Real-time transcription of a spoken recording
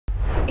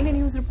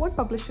news report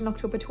published in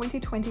October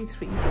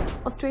 2023,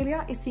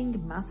 Australia is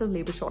seeing massive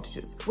labour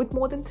shortages, with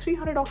more than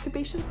 300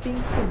 occupations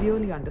being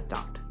severely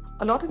understaffed.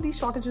 A lot of these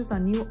shortages are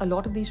new, a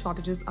lot of these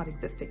shortages are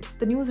existing.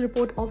 The news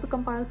report also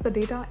compiles the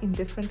data in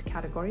different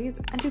categories,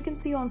 and you can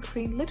see on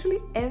screen literally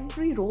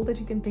every role that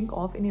you can think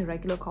of in a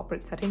regular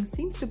corporate setting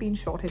seems to be in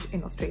shortage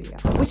in Australia.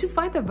 Which is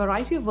why the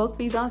variety of work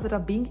visas that are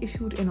being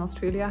issued in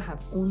Australia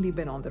have only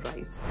been on the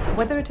rise.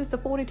 Whether it is the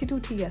 482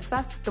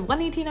 TSS, the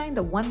 189,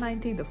 the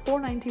 190, the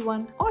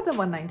 491 or the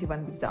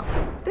 191 visa,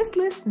 this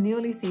list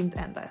nearly seems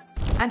endless.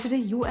 And today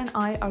you and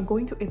I are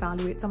going to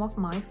evaluate some of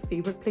my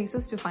favorite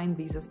places to find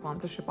visa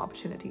sponsorship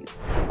opportunities.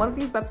 One of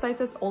these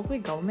websites is also a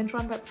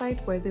government-run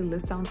website where they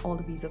list down all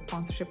the visa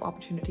sponsorship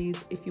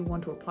opportunities if you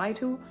want to apply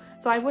to.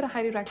 So I would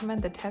highly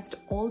recommend that test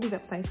all the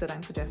websites that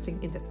I'm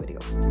suggesting in this video.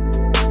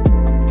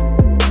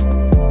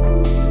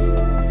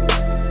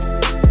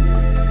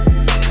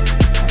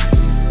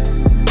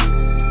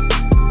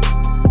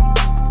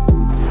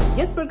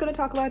 Yes, we're going to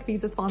talk about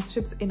visa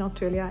sponsorships in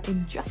Australia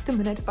in just a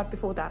minute, but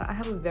before that, I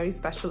have a very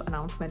special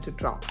announcement to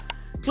drop.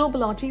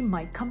 Globalogy,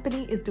 my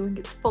company, is doing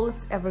its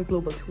first ever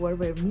global tour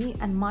where me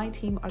and my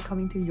team are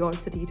coming to your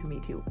city to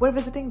meet you. We're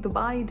visiting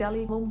Dubai,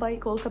 Delhi, Mumbai,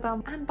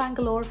 Kolkata and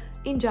Bangalore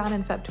in Jan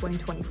and Feb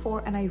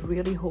 2024, and I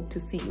really hope to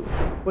see you.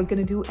 We're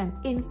going to do an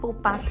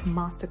info-packed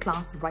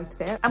masterclass right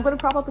there. I'm going to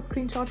prop up a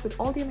screenshot with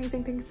all the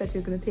amazing things that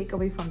you're going to take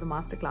away from the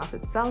masterclass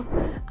itself,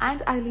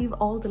 and I leave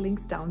all the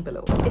links down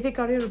below. If your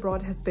career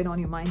abroad has been on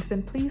your mind,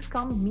 then please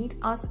come meet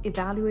us,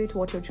 evaluate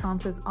what your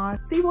chances are,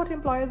 see what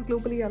employers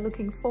globally are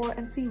looking for,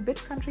 and see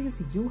which countries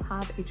you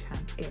have a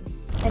chance in.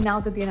 And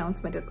now that the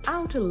announcement is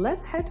out,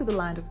 let's head to the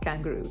land of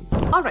kangaroos.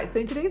 Alright, so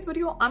in today's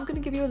video, I'm going to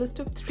give you a list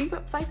of 3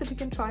 websites that you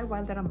can try.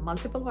 While there are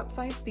multiple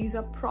websites, these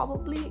are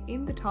probably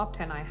in the top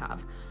 10 I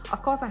have.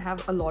 Of course, I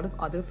have a lot of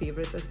other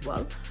favorites as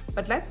well,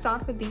 but let's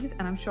start with these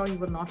and I'm sure you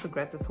will not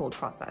regret this whole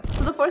process.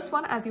 So the first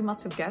one, as you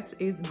must have guessed,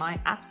 is my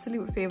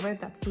absolute favorite.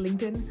 That's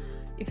LinkedIn.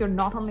 If you're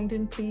not on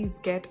LinkedIn, please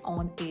get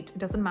on it. It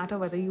doesn't matter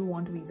whether you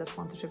want a visa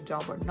sponsorship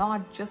job or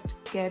not, just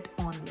get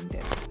on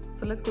LinkedIn.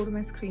 So let's go to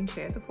my screen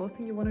share. The first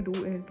thing you want to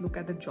do is look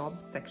at the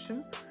jobs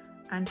section,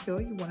 and here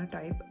you want to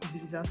type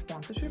visa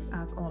sponsorship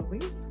as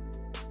always,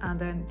 and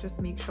then just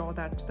make sure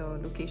that the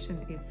location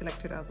is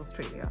selected as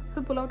Australia.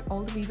 So pull out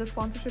all the visa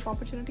sponsorship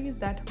opportunities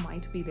that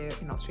might be there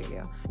in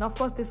Australia. Now, of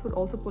course, this would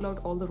also pull out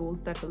all the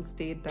roles that will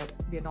state that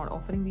we are not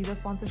offering visa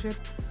sponsorship.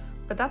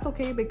 But that's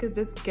okay because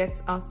this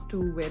gets us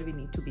to where we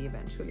need to be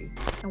eventually.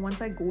 Now,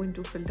 once I go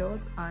into filters,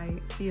 I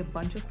see a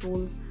bunch of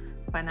roles: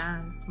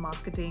 finance,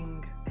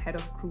 marketing, head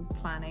of group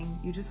planning.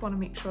 You just want to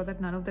make sure that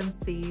none of them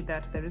say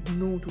that there is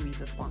no to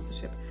visa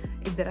sponsorship.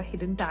 If there are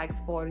hidden tags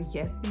for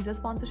yes visa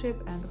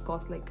sponsorship, and of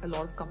course, like a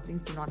lot of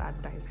companies do not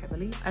advertise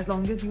heavily, as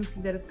long as you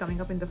see that it's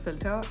coming up in the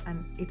filter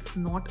and it's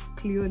not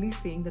clearly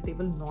saying that they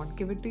will not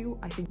give it to you,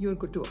 I think you're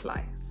good to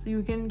apply. So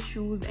you can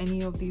choose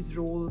any of these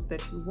roles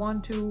that you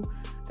want to.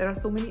 There are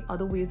so many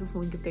other ways of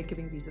knowing if they're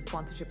giving visa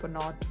sponsorship or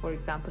not. For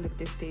example, if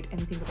they state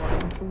anything about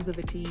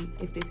inclusivity,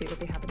 if they say that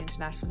they have an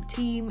international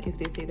team, if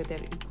they say that they're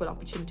an equal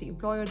opportunity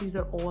employer, these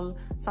are all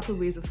subtle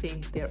ways of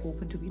saying they're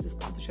open to visa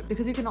sponsorship,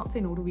 because you cannot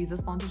say no to visa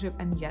sponsorship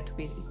and yet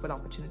be an equal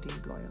opportunity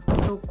employer.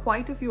 So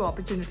quite a few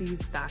opportunities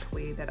that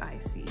way that I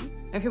see.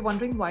 If you're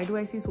wondering why do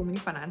I see so many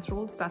finance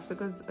roles, that's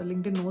because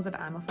LinkedIn knows that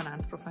I'm a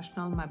finance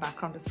professional. My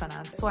background is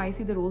finance. So I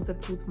see the roles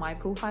that suits my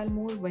profile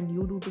more. When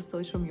you do the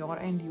search from your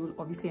end, you'll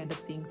obviously end up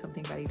seeing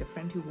something very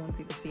different. You won't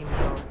see the same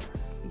results.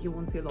 You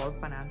won't see a lot of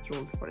finance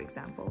roles, for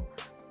example.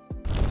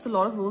 So a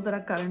lot of roles that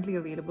are currently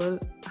available,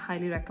 I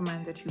highly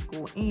recommend that you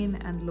go in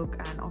and look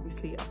and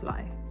obviously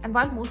apply. And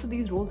while most of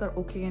these roles are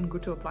okay and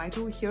good to apply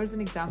to, here's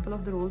an example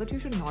of the role that you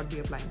should not be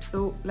applying to.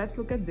 So let's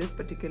look at this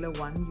particular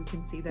one. You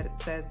can see that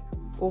it says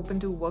open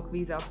to work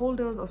visa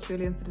holders,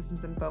 Australian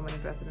citizens and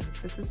permanent residents.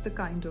 This is the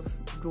kind of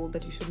role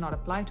that you should not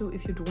apply to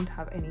if you don't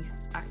have any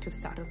active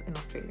status in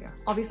Australia.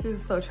 Obviously, the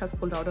search has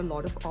pulled out a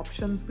lot of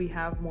options. We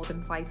have more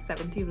than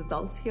 570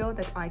 results here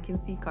that I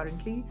can see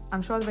currently.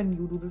 I'm sure when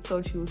you do the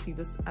search, you'll see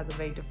this as a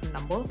very different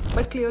number,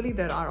 but clearly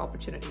there are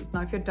opportunities.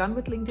 Now, if you're done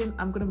with LinkedIn,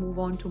 I'm going to move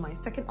on to my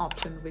second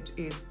option, which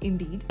is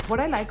Indeed. What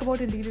I like about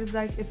Indeed is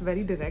that it's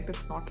very direct.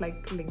 It's not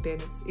like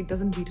LinkedIn. It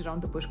doesn't beat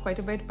around the bush quite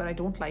a bit, but I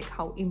don't like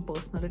how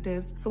impersonal it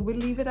is. So we'll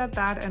leave it at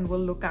that and we'll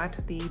look at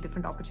the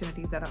different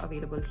opportunities that are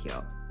available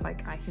here.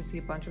 Like I can see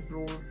a bunch of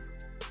roles.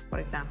 For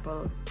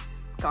example,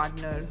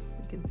 gardener,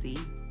 you can see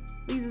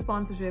visa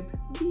sponsorship,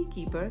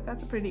 beekeeper.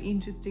 That's a pretty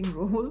interesting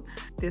role.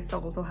 This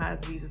also has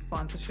visa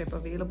sponsorship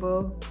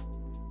available.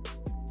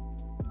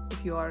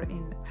 If you are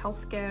in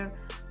healthcare,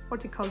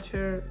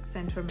 horticulture,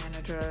 center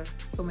manager,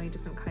 so many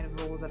different kind of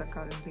roles that are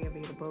currently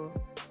available.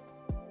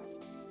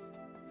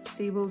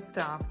 Stable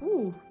staff,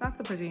 ooh, that's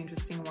a pretty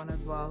interesting one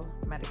as well.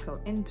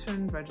 Medical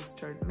intern,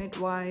 registered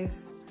midwife,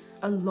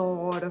 a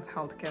lot of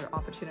healthcare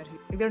opportunity.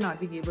 They're not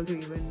being able to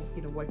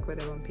even work with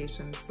their own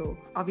patients. So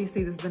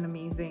obviously this is an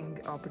amazing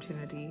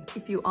opportunity.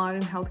 If you are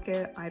in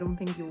healthcare, I don't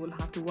think you will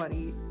have to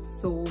worry.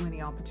 So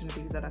many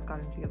opportunities that are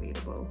currently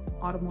available.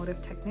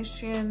 Automotive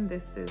technician,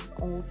 this is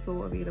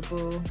also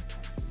available.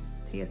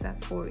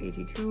 CSS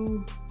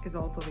 482 is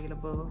also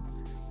available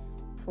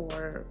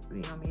for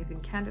amazing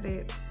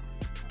candidates.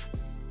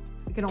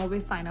 You can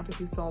always sign up if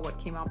you saw what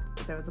came up.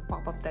 There was a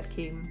pop-up that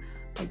came.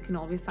 You can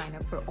always sign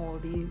up for all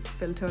the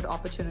filtered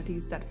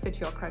opportunities that fit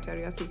your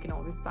criteria. So you can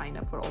always sign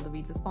up for all the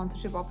visa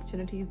sponsorship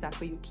opportunities. That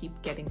way you keep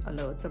getting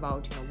alerts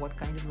about what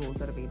kind of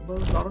roles are available.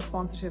 A lot of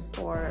sponsorship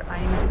for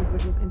IMTs,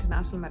 which is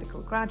international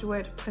medical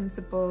graduate,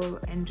 principal,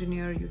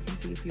 engineer. You can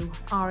see if you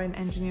are an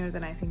engineer,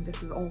 then I think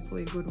this is also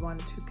a good one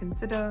to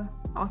consider.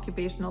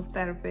 Occupational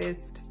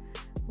therapist,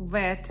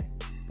 vet,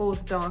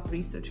 postdoc,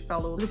 research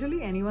fellow,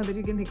 literally anyone that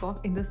you can think of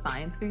in the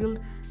science field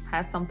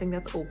has something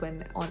that's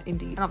open on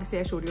Indeed. And obviously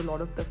I showed you a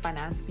lot of the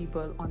finance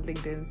people on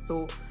LinkedIn.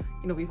 So,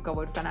 we've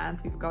covered finance,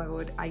 we've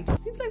covered IT.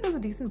 Seems like there's a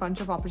decent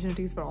bunch of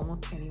opportunities for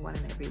almost anyone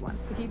and everyone.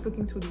 So keep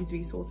looking through these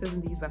resources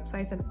and these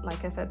websites. And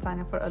like I said, sign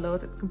up for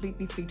alerts. It's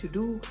completely free to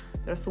do.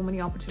 There are so many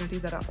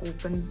opportunities that are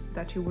open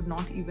that you would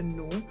not even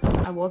know.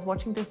 I was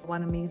watching this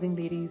one amazing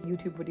lady's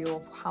YouTube video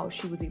of how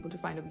she was able to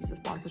find a visa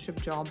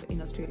sponsorship job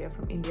in Australia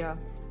from India.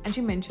 And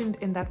she mentioned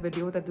in that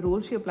video that the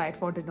role she applied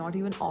for did not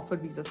even offer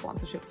visa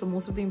sponsorship. So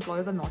most of the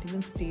employers are not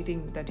even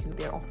stating that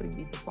they're offering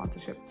visa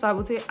sponsorship. So I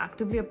would say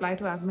actively apply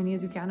to as many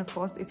as you can. Of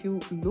course, if you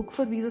look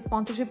for visa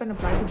sponsorship and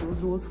apply to those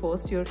roles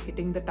first, you're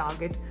hitting the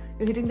target,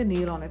 you're hitting the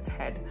nail on its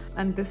head,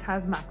 and this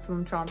has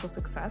maximum chance of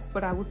success.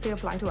 But I would say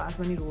apply to as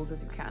many roles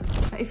as you can.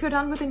 If you're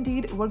done with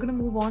Indeed, we're going to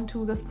move on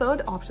to the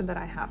third option that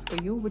I have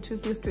for you, which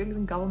is the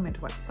Australian government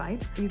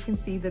website. You can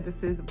see that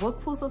this is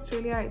Workforce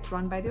Australia. It's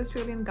run by the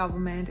Australian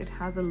government. It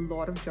has a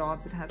lot of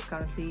jobs. It has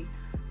currently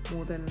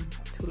more than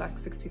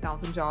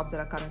 260,000 jobs that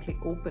are currently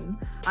open.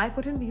 I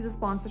put in visa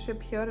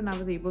sponsorship here and I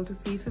was able to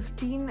see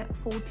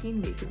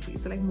 14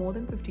 vacancies, so like more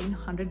than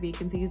 1,500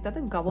 vacancies that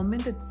the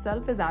government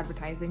itself is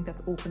advertising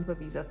that's open for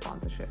visa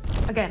sponsorship.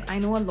 Again, I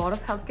know a lot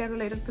of healthcare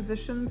related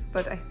positions,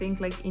 but I think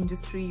like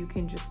industry, you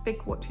can just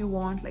pick what you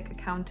want, like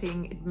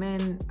accounting,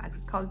 admin,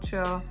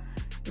 agriculture,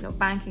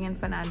 banking and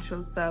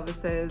financial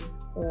services,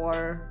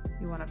 or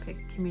you want to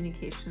pick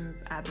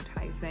communications,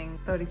 advertising,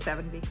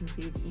 37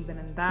 vacancies even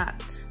in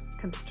that.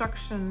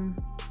 Construction,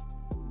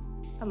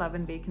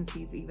 11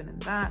 vacancies even in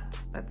that.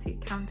 Let's see,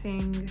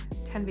 accounting,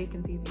 10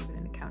 vacancies even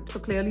in accounting. So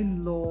clearly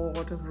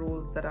lot of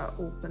roles that are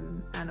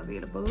open and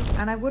available.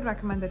 And I would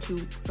recommend that you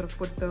sort of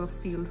put the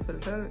field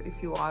filter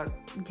if you are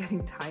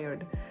getting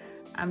tired.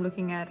 I'm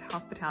looking at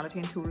hospitality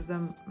and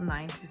tourism,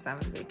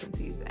 97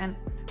 vacancies. And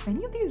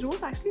many of these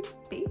roles actually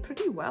pay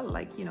pretty well.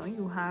 Like,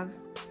 you have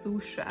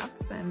sous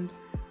chefs and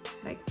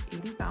like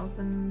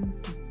 80,000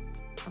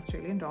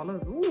 Australian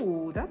dollars.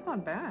 Ooh, that's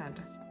not bad.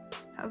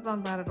 That's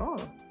not bad at all.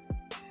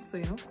 So,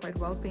 quite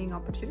well paying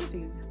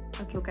opportunities.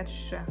 Let's look at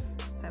chef,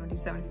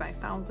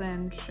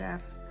 75,000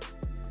 chef.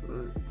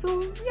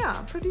 So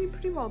yeah, pretty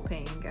well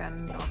paying,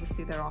 and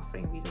obviously they're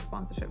offering visa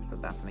sponsorship, so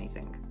that's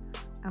amazing.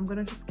 I'm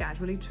gonna just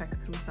casually check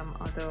through some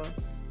other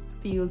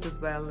fields as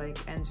well, like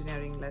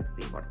engineering. Let's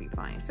see what we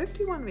find.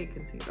 51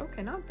 vacancies.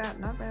 Okay, not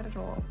bad at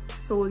all.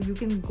 So you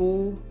can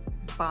go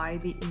by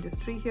the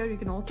industry here. You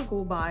can also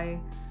go by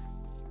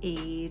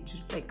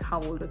age, like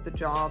how old is the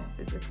job,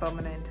 is it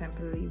permanent,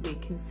 temporary,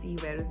 vacancy,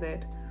 where is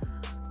it,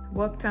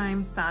 work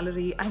time,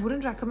 salary. I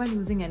wouldn't recommend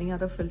using any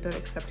other filter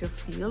except your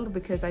field,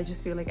 because I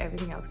just feel like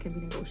everything else can be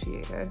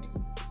negotiated.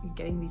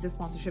 Getting visa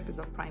sponsorship is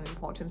of prime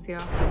importance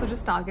here, so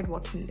just target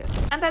what's needed.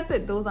 And that's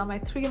it. Those are my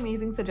 3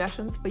 amazing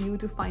suggestions for you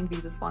to find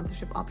visa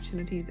sponsorship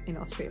opportunities in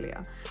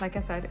Australia. Like I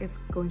said, it's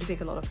going to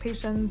take a lot of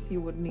patience. You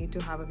would need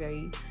to have a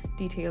very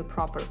detailed,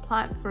 proper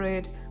plan for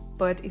it.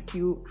 But if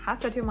you have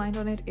set your mind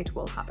on it, it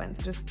will happen.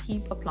 So just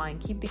keep applying,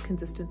 keep the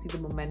consistency, the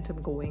momentum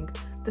going.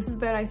 This is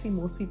where I see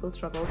most people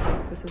struggle.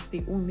 So this is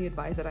the only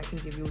advice that I can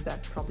give you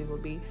that probably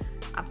will be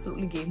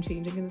absolutely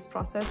game-changing in this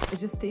process, is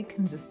just stay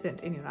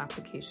consistent in your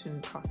application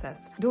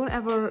process. Don't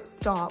ever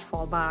stop,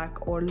 fall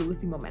back, or lose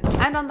the momentum.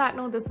 And on that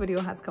note, this video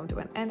has come to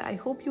an end. I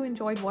hope you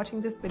enjoyed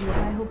watching this video,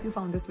 and I hope you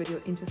found this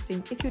video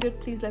interesting. If you did,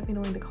 please let me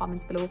know in the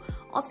comments below.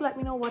 Also, let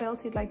me know what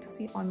else you'd like to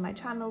see on my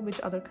channel, which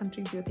other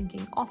countries you're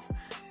thinking of,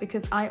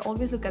 because I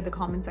always look at the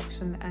comment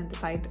section and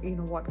decide,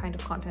 what kind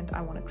of content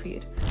I want to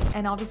create.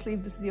 And obviously,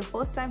 if this is your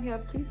first time here,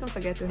 please don't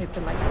forget to hit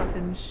the like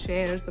button,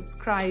 share,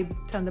 subscribe,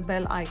 turn the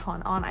bell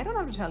icon on. I don't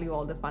have to tell you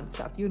all the fun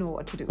stuff. You know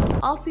what to do.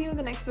 I'll see you in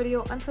the next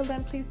video. Until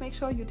then, please make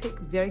sure you take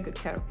very good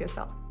care of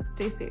yourself.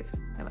 Stay safe.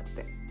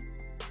 Namaste.